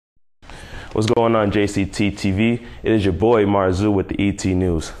What's going on, JCT TV? It is your boy Marzu with the ET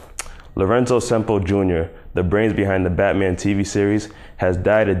News. Lorenzo Semple Jr., the brains behind the Batman TV series, has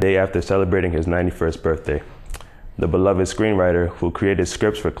died a day after celebrating his 91st birthday. The beloved screenwriter, who created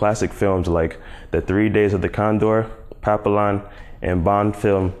scripts for classic films like The 3 Days of the Condor, Papillon, and Bond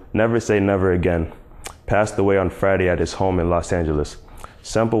film Never Say Never Again, passed away on Friday at his home in Los Angeles.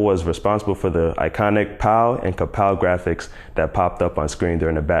 Semple was responsible for the iconic POW and Kapow graphics that popped up on screen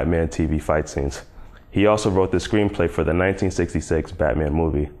during the Batman TV fight scenes. He also wrote the screenplay for the 1966 Batman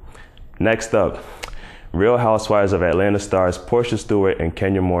movie. Next up, Real Housewives of Atlanta stars Portia Stewart and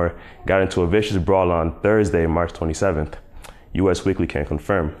Kenya Moore got into a vicious brawl on Thursday, March 27th. US Weekly can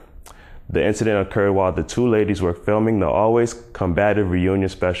confirm. The incident occurred while the two ladies were filming the always combative reunion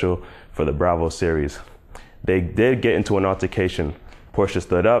special for the Bravo series. They did get into an altercation. Portia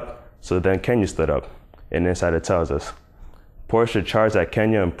stood up, so then Kenya stood up, an insider tells us. Portia charged at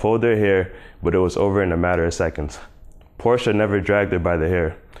Kenya and pulled her hair, but it was over in a matter of seconds. Portia never dragged her by the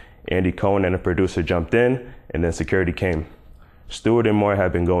hair. Andy Cohen and a producer jumped in, and then security came. Stewart and Moore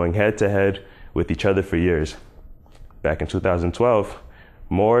have been going head-to-head with each other for years. Back in 2012,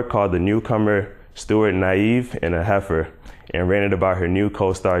 Moore called the newcomer Stewart naive and a heifer, and ranted about her new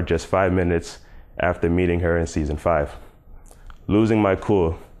co-star just 5 minutes after meeting her in season 5. Losing my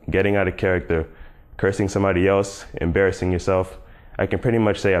cool, getting out of character, cursing somebody else, embarrassing yourself, I can pretty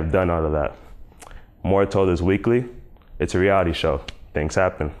much say I've done all of that. Moore told Us Weekly, it's a reality show, things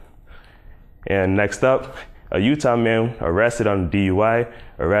happen. And next up, a Utah man arrested on DUI,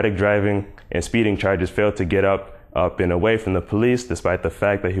 erratic driving, and speeding charges failed to get up and away from the police despite the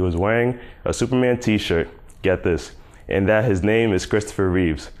fact that he was wearing a Superman t-shirt, get this, and that his name is Christopher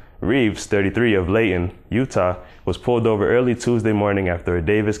Reeves. Reeves, 33, of Layton, Utah, was pulled over early Tuesday morning after a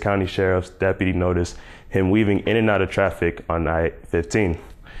Davis County Sheriff's deputy noticed him weaving in and out of traffic on I-15.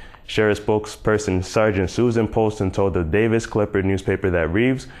 Sheriff spokesperson Sergeant Susan Polston told the Davis Clipper newspaper that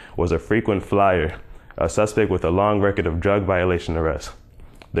Reeves was a frequent flyer, a suspect with a long record of drug violation arrests.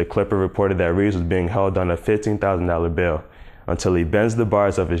 The Clipper reported that Reeves was being held on a $15,000 bail until he bends the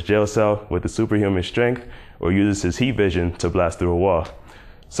bars of his jail cell with a superhuman strength or uses his heat vision to blast through a wall.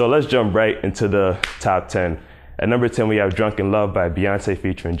 So let's jump right into the top 10. At number 10, we have Drunken Love by Beyonce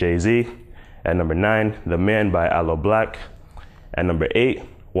featuring Jay-Z. At number 9, The Man by Aloe Black. At number 8,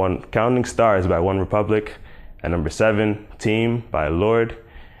 Counting Stars by One Republic. At number 7, Team by Lorde.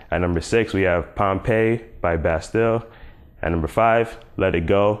 At number 6, we have Pompeii by Bastille. At number 5, Let It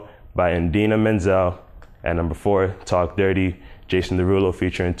Go by Indina Menzel. At number 4, Talk Dirty, Jason Derulo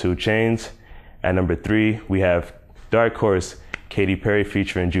featuring 2 Chainz. At number 3, we have Dark Horse, Katy Perry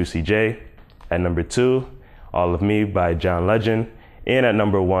featuring Juicy J. At number 2, All of Me by John Legend. And at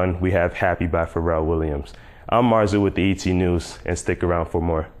number 1, we have Happy by Pharrell Williams. I'm Marzu with the ET News, and stick around for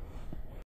more.